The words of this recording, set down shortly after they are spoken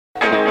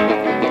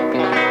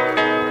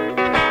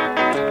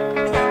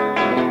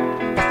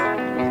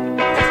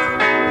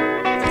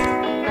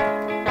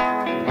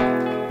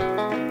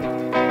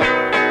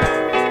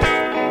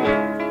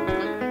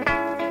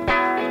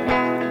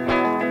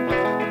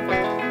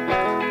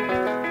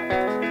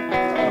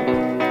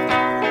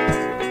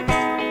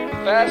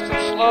fast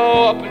and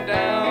slow, up and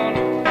down,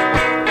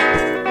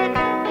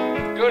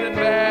 good and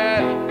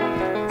bad,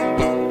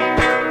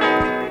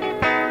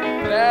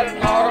 bad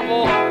and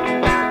horrible,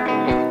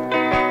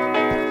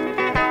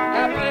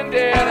 apple and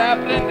dead,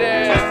 apple and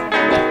dead,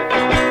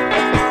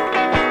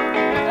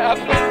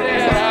 apple and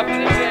dead, apple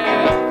and dead.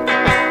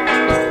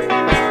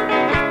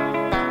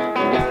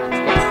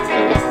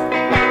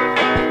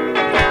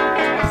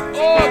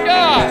 Oh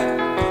God!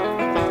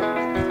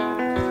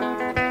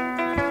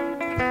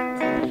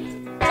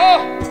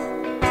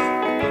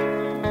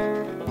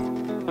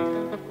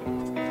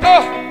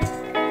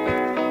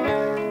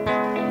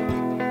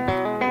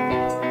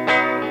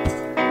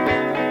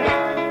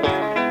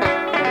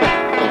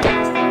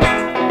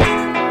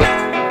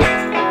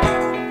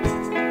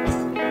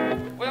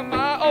 Well,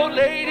 my old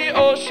lady,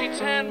 oh, she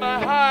tanned my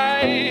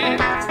hide.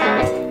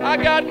 I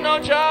got no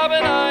job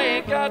and I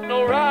ain't got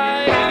no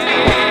ride.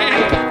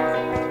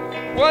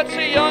 What's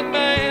a young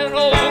man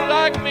old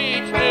like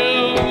me to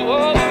do?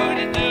 Oh,